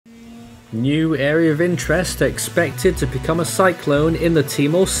New area of interest expected to become a cyclone in the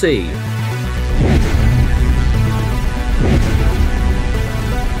Timor Sea.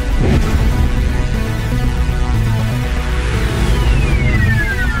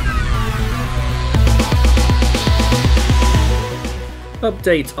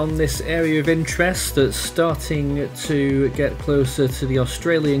 Update on this area of interest that's starting to get closer to the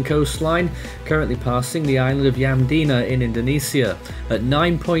Australian coastline, currently passing the island of Yamdena in Indonesia. At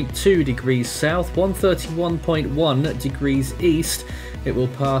 9.2 degrees south, 131.1 degrees east, it will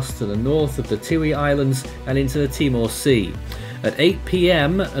pass to the north of the Tiwi Islands and into the Timor Sea. At 8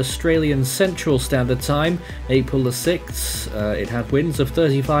 PM Australian Central Standard Time, April the 6th, it had winds of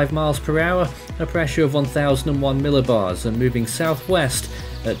 35 miles per hour, a pressure of 1001 millibars, and moving southwest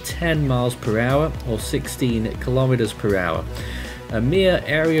at 10 miles per hour or 16 kilometers per hour. A mere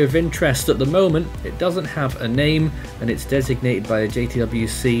area of interest at the moment, it doesn't have a name, and it's designated by the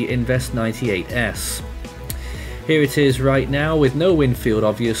JTWC Invest 98S. Here it is right now with no wind field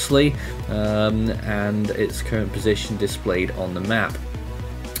obviously, and its current position displayed on the map.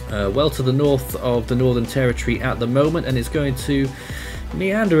 Well to the north of the Northern Territory at the moment, and it's going to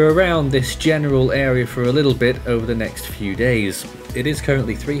meander around this general area for a little bit over the next few days. It is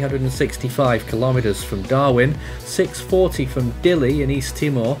currently 365 kilometers from Darwin, 640 from Dili in East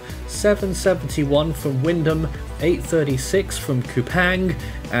Timor, 771 from Windham, 836 from Kupang,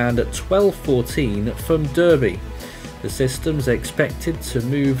 and 1214 from Derby. The system's expected to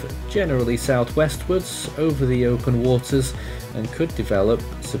move generally southwestwards over the open waters and could develop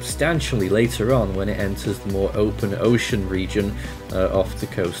substantially later on when it enters the more open ocean region off the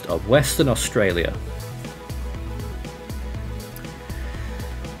coast of Western Australia.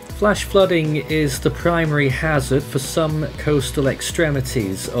 Flash flooding is the primary hazard for some coastal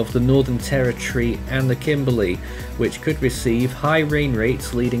extremities of the Northern Territory and the Kimberley, which could receive high rain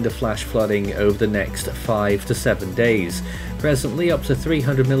rates leading to flash flooding over the next 5 to 7 days. Presently, up to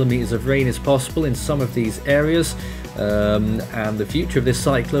 300 millimeters of rain is possible in some of these areas, and the future of this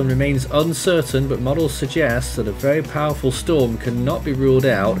cyclone remains uncertain, but models suggest that a very powerful storm cannot be ruled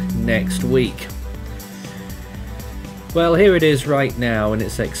out next week. Well, here it is right now, and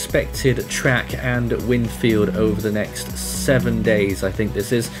its expected track and wind field over the next 7 days, I think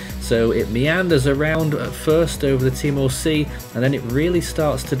this is. So it meanders around at first over the Timor Sea, and then it really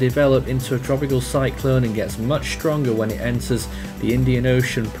starts to develop into a tropical cyclone and gets much stronger when it enters the Indian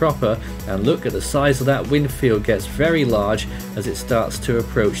Ocean proper. And look at the size of that wind field, gets very large as it starts to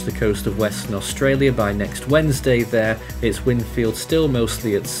approach the coast of Western Australia. By next Wednesday there, its wind field still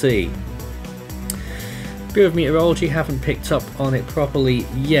mostly at sea. Bureau of Meteorology haven't picked up on it properly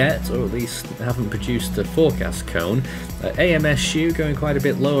yet, or at least haven't produced a forecast cone. AMSU going quite a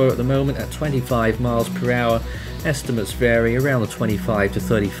bit lower at the moment at 25 miles per hour. Estimates vary around the 25 to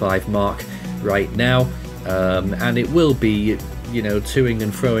 35 mark right now, and it will be, you know, toing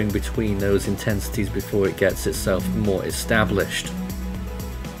and froing between those intensities before it gets itself more established.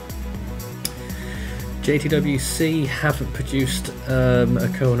 JTWC haven't produced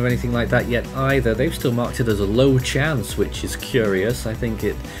a cone or anything like that yet either. They've still marked it as a low chance, which is curious. I think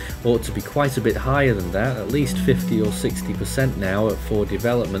it ought to be quite a bit higher than that, at least 50 or 60% now for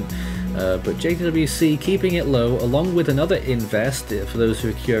development. But JTWC keeping it low, along with another invest, for those who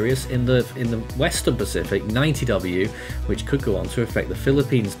are curious, in the Western Pacific, 90W, which could go on to affect the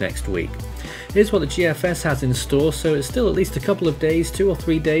Philippines next week. Here's what the GFS has in store, so it's still at least a couple of days, 2 or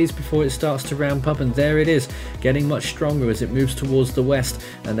 3 days before it starts to ramp up, and there it is, getting much stronger as it moves towards the west,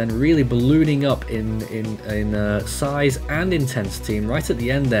 and then really ballooning up in size and intensity, and right at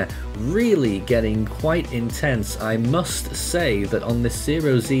the end there, really getting quite intense. I must say that on this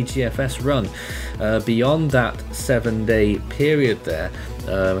 0Z GFS run, beyond that 7-day period there,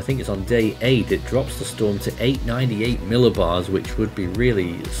 I think it's on day 8, it drops the storm to 898 millibars, which would be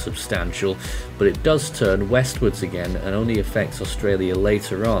really substantial, but it does turn westwards again and only affects Australia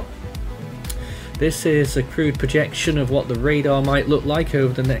later on. This is a crude projection of what the radar might look like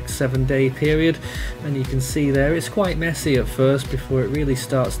over the next 7-day period, and you can see there it's quite messy at first before it really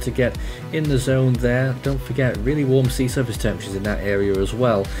starts to get in the zone there. Don't forget, really warm sea surface temperatures in that area as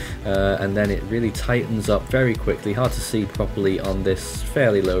well, and then it really tightens up very quickly. Hard to see properly on this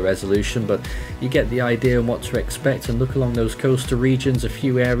fairly low resolution, but you get the idea on what to expect. And look along those coastal regions, a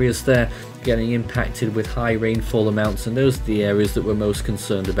few areas there getting impacted with high rainfall amounts, and those are the areas that we're most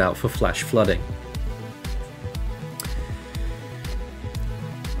concerned about for flash flooding.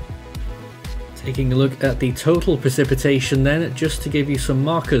 Taking a look at the total precipitation then, just to give you some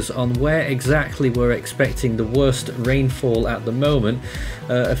markers on where exactly we're expecting the worst rainfall at the moment.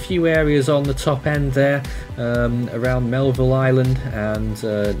 A few areas on the top end there, around Melville Island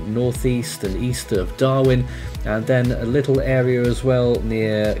and northeast and east of Darwin, and then a little area as well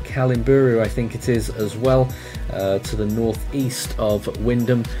near Kalimburu, I think it is, as well, to the northeast of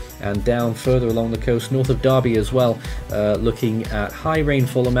Wyndham, and down further along the coast north of Derby as well, looking at high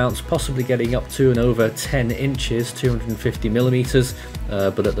rainfall amounts, possibly getting up to and over 10 inches, 250 millimeters,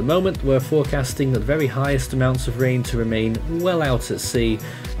 but at the moment we're forecasting the very highest amounts of rain to remain well out at sea,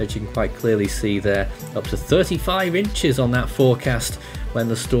 as you can quite clearly see there, up to 35 inches on that forecast when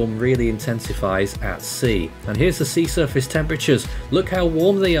the storm really intensifies at sea. And here's the sea surface temperatures. Look how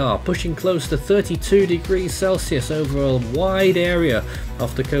warm they are, pushing close to 32 degrees Celsius over a wide area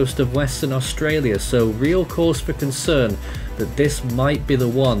off the coast of Western Australia. So real cause for concern that this might be the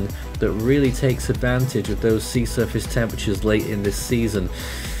one that really takes advantage of those sea surface temperatures late in this season.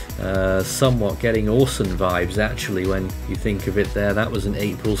 Somewhat getting Orson vibes actually when you think of it there. That was an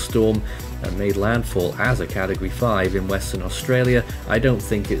April storm and made landfall as a Category 5 in Western Australia. I don't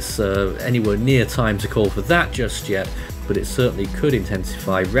think it's anywhere near time to call for that just yet, but it certainly could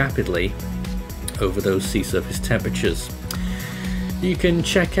intensify rapidly over those sea surface temperatures. You can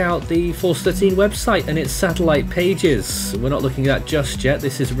check out the Force 13 website and its satellite pages. We're not looking at that just yet.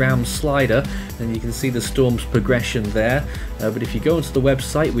 This is Ram Slider, and you can see the storm's progression there. But if you go onto the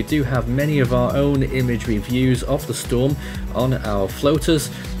website, we do have many of our own imagery views of the storm on our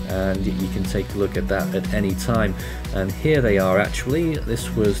floaters, and you can take a look at that at any time. And here they are actually. This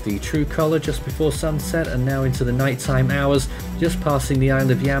was the true colour just before sunset, and now into the nighttime hours, just passing the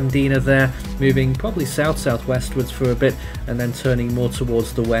island of Yamdena there, moving probably south-southwestwards for a bit, and then turning more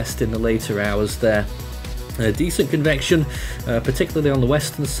towards the west in the later hours there. Decent convection, particularly on the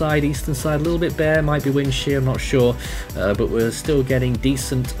western side. Eastern side a little bit bare, might be wind shear, I'm not sure, but we're still getting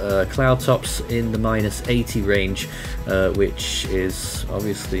decent cloud tops in the -80 range, which is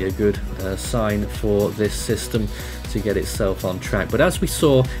obviously a good sign for this system to get itself on track. But as we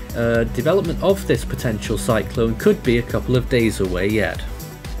saw, development of this potential cyclone could be a couple of days away yet.